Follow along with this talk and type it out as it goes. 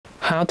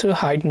how to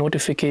hide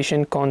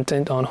notification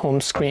content on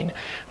home screen.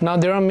 Now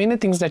there are many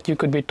things that you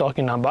could be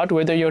talking about,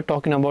 whether you're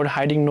talking about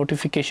hiding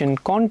notification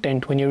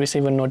content when you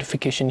receive a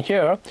notification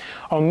here,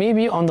 or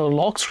maybe on the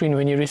lock screen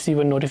when you receive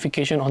a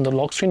notification on the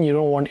lock screen you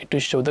don't want it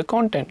to show the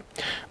content.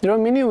 There are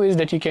many ways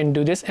that you can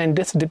do this, and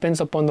this depends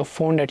upon the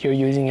phone that you're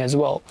using as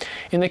well.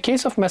 In the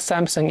case of my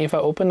Samsung, if I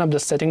open up the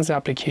settings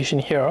application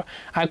here,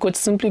 I could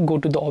simply go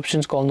to the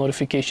options called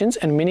notifications,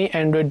 and many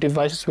Android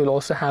devices will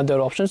also have their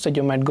options, so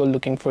you might go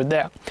looking for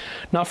there.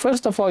 Now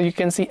first of all, you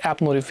can see app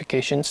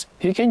notifications.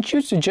 You can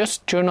choose to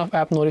just turn off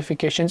app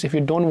notifications if you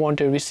don't want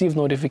to receive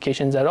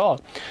notifications at all.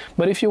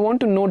 But if you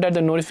want to know that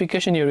the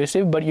notification you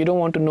receive, but you don't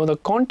want to know the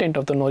content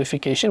of the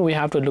notification, we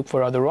have to look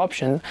for other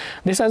options.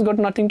 This has got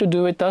nothing to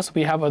do with us.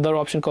 We have other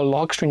option called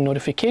lock screen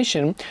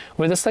notification,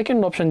 where the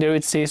second option there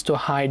it says to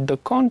hide the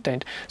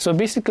content. So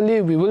basically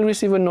we will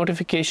receive a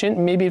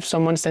notification. Maybe if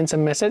someone sends a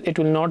message, it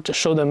will not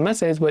show the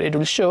message, but it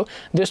will show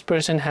this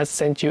person has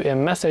sent you a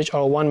message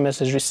or one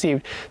message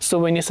received. So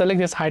when you select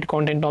this hide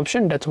content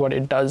option, that's what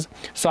it does.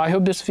 So I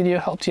hope this video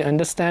helps you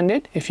understand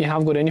it. If you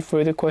have got any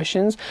further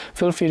questions,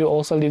 feel free to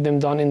also leave them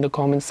down in the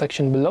comment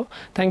section below.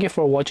 Thank you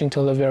for watching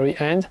till the very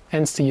end,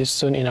 and see you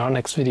soon in our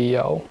next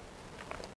video.